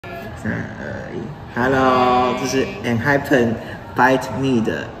，3、2、1 ，Hello， 这是 ENHYPEN bite me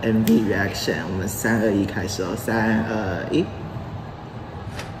的 MV reaction， 我们3、2、1开始哦，3、2、1。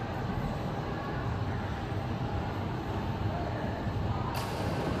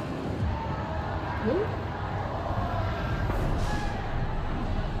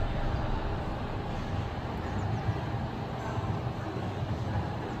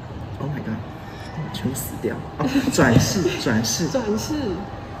Oh my god！ 全部死掉！哦，转世。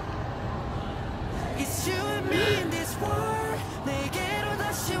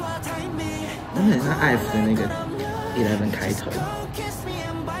那很像艾芙的那个 11 开头。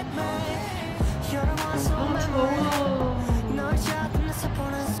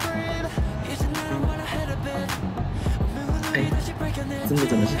哎，真的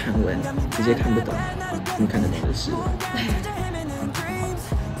怎么是韩文？直接看不懂，怎么看得懂就是了。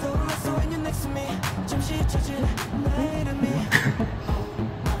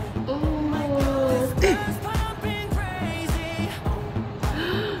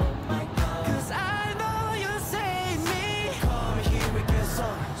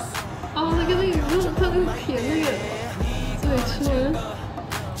哦，那个他那个舔那个嘴唇。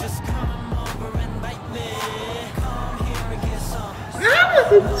啊，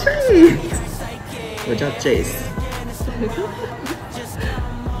我的 J， 我叫 Jace。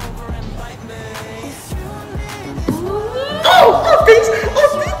哦，等一下，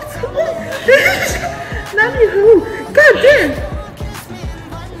等一下，男女合舞，干点！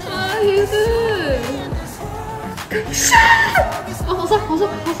啊，也是。等一下，哦，好帅！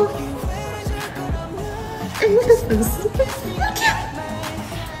哎，我的粉丝被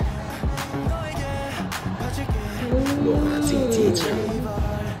罗马竞技场，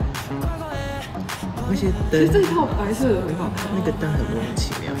那些灯，这套白色的很好看，那个灯很莫名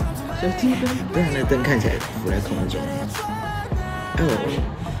其妙。小金灯，对啊，那灯看起来浮在空中。哦，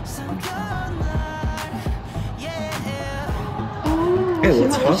哎，我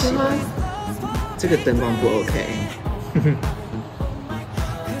超喜欢。这个灯光不 OK。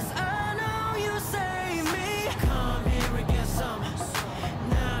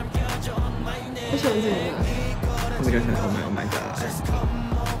我喜欢这个。他们就很 Oh my god。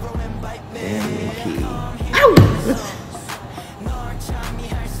MVP。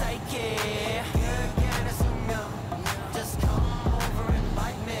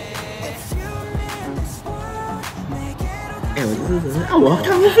哎，我这是啊，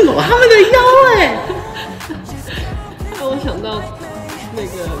他们是搂他们的腰哎。让我想到那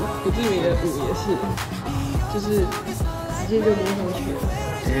个不知名的舞也是，就是直接就摸上去了。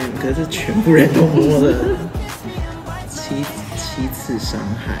可是全部人都摸了七次伤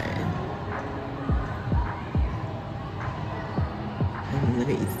害。那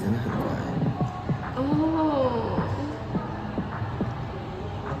个椅子真的很乖。哦。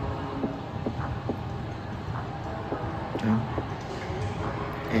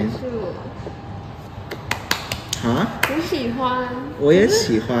啊？我喜欢，我也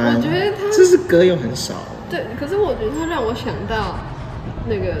喜欢。我觉得他这是歌又很少。对，可是我觉得他让我想到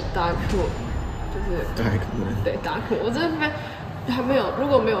那个 Dcard， 就是 Dcard， 对 Dcard， 我真的还没有，如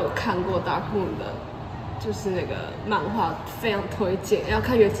果没有看过 Dcard 的，就是那个漫画，非常推荐要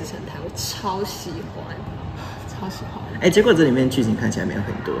看《月之神坛》，我超喜欢。哎，结果这里面剧情看起来没有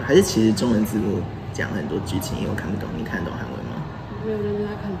很多，还是其实中文字幕讲很多剧情，因为我看不懂。你看得懂韩文吗？没有认真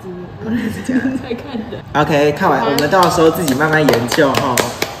在看字幕，我认真在看的。OK， 看完我们到时候自己慢慢研究哈。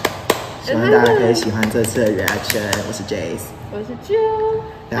希望大家可以喜欢这次的 reaction。我是 Jace， 我是 JILL，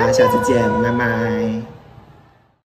 大家下次见，拜拜。